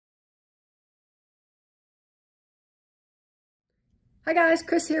Hi guys,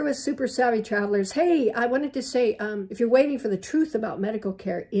 Chris here with Super Savvy Travelers. Hey, I wanted to say, if you're waiting for the truth about medical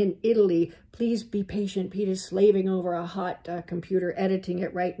care in Italy, please be patient. Pete is slaving over a hot computer, editing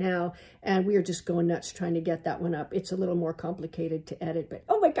it right now, and we are just going nuts trying to get that one up. It's a little more complicated to edit, but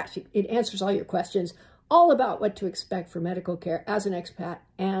oh my gosh, it answers all your questions, all about what to expect for medical care as an expat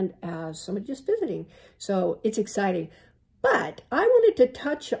and as somebody just visiting. So it's exciting. But I wanted to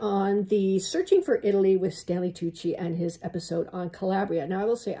touch on the Searching for Italy with Stanley Tucci and his episode on Calabria. Now, I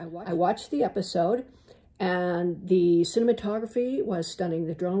will say I watched the episode, and the cinematography was stunning.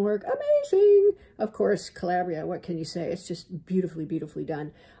 The drone work, amazing. Of course, Calabria, what can you say? It's just beautifully, beautifully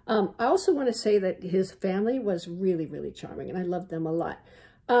done. I also want to say that his family was really, really charming, and I loved them a lot.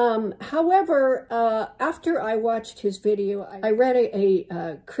 However, after I watched his video, I read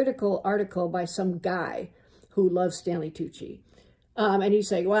a critical article by some guy who loves Stanley Tucci. And he's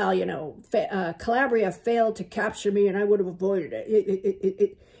saying, well, you know, Calabria failed to capture me and I would have avoided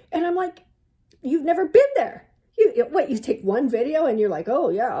it. And I'm like, you've never been there. What, you take one video and you're like, oh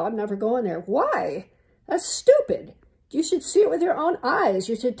yeah, I'm never going there. Why? That's stupid. You should see it with your own eyes.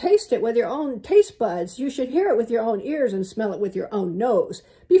 You should taste it with your own taste buds. You should hear it with your own ears and smell it with your own nose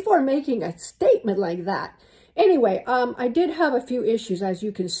before making a statement like that. Anyway, I did have a few issues, as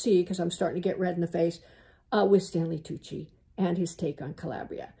you can see, because I'm starting to get red in the face, with Stanley Tucci and his take on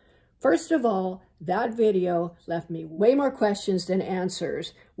Calabria. First of all, that video left me way more questions than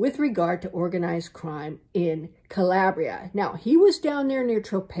answers with regard to organized crime in Calabria. Now, he was down there near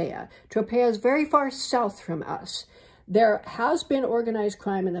Tropea. Tropea is very far south from us. There has been organized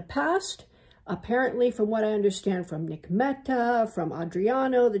crime in the past, apparently, from what I understand from Nick Metta, from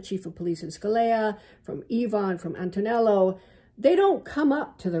Adriano, the chief of police in Scalea, from Ivan, from Antonello. They don't come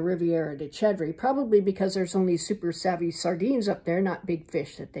up to the Riviera di Cedri, probably because there's only super savvy sardines up there, not big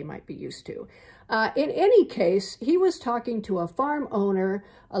fish that they might be used to. In any case, he was talking to a farm owner,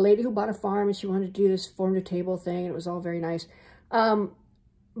 a lady who bought a farm, and she wanted to do this farm-to-table thing, and it was all very nice.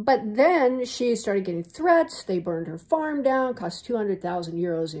 But then she started getting threats. They burned her farm down, cost 200,000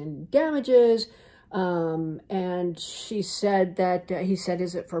 euros in damages. And she said that, he said,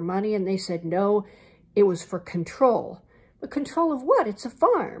 is it for money? And they said, no, it was for control. But control of what? It's a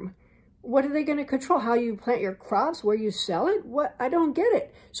farm. What are they going to control? How you plant your crops, where you sell it? What? I don't get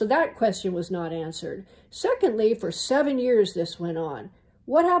it. So that question was not answered. Secondly, for 7 years this went on.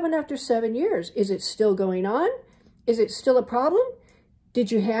 What happened after 7 years? Is it still going on? Is it still a problem?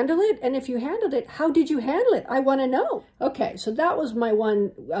 Did you handle it? And if you handled it, how did you handle it? I want to know. Okay, so that was my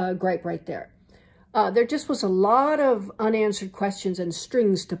one gripe right there. There just was a lot of unanswered questions and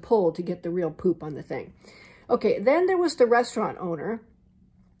strings to pull to get the real poop on the thing. Okay, then there was the restaurant owner.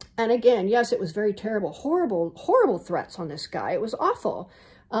 And again, yes, it was very terrible, horrible, horrible threats on this guy. It was awful.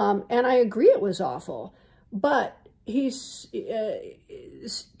 And I agree it was awful. But Tucci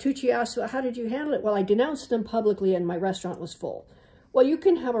asked, well, how did you handle it? Well, I denounced them publicly and my restaurant was full. Well, you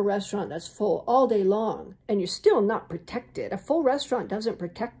can have a restaurant that's full all day long and you're still not protected. A full restaurant doesn't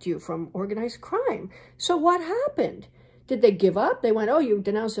protect you from organized crime. So what happened? Did they give up? They went, oh, you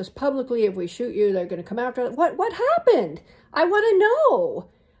denounced us publicly. If we shoot you, they're going to come after us. What happened? I want to know.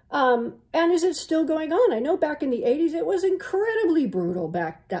 And is it still going on? I know back in the 80s, it was incredibly brutal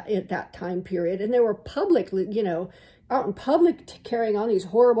back at that time period. And they were publicly, you know, out in public carrying on these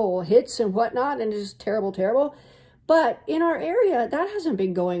horrible hits and whatnot. And it's just terrible, terrible. But in our area, that hasn't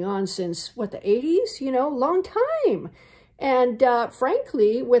been going on since, what, the 80s? You know, long time. And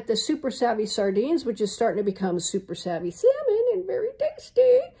frankly, with the super savvy sardines, which is starting to become super savvy salmon and very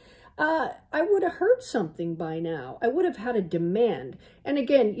tasty, I would have heard something by now. I would have had a demand. And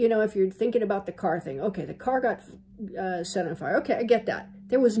again, you know, if you're thinking about the car thing, okay, the car got set on fire. Okay, I get that.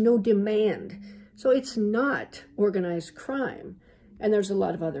 There was no demand. So it's not organized crime. And there's a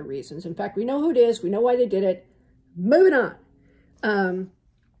lot of other reasons. In fact, we know who it is. We know why they did it. Moving on.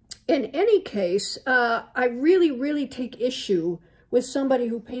 In any case, I really, really take issue with somebody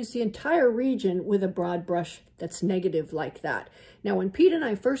who paints the entire region with a broad brush that's negative like that. Now, when Pete and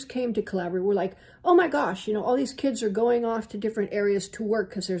I first came to Calabria, we're like, oh my gosh, you know, all these kids are going off to different areas to work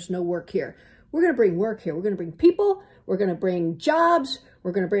because there's no work here. We're going to bring work here. We're going to bring people. We're going to bring jobs.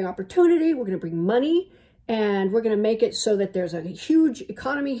 We're going to bring opportunity. We're going to bring money. And we're going to make it so that there's a huge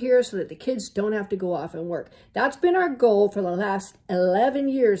economy here so that the kids don't have to go off and work. That's been our goal for the last 11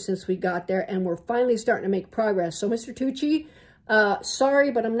 years since we got there, and we're finally starting to make progress. So, Mr. Tucci,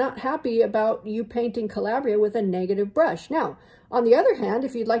 Sorry, but I'm not happy about you painting Calabria with a negative brush. Now, on the other hand,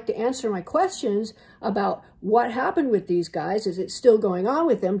 if you'd like to answer my questions about what happened with these guys, is it still going on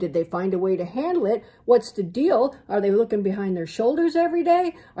with them? Did they find a way to handle it? What's the deal? Are they looking behind their shoulders every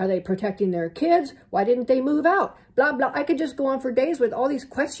day? Are they protecting their kids? Why didn't they move out? Blah, blah. I could just go on for days with all these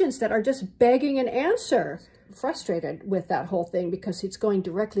questions that are just begging an answer. I'm frustrated with that whole thing because it's going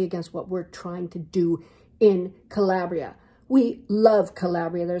directly against what we're trying to do in Calabria. We love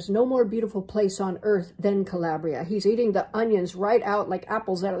Calabria. There's no more beautiful place on earth than Calabria. He's eating the onions right out like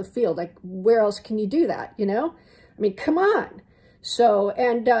apples out of the field. Like, where else can you do that, you know? I mean, come on. So,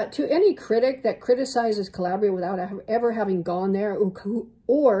 and to any critic that criticizes Calabria without ever having gone there,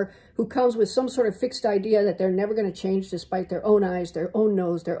 or who comes with some sort of fixed idea that they're never going to change despite their own eyes, their own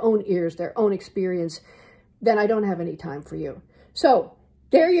nose, their own ears, their own experience, then I don't have any time for you. So,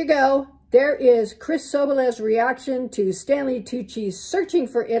 there you go. There is Chris Sobolev's reaction to Stanley Tucci's Searching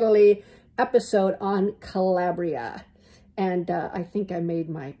for Italy episode on Calabria. And I think I made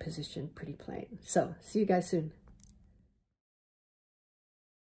my position pretty plain. So, see you guys soon.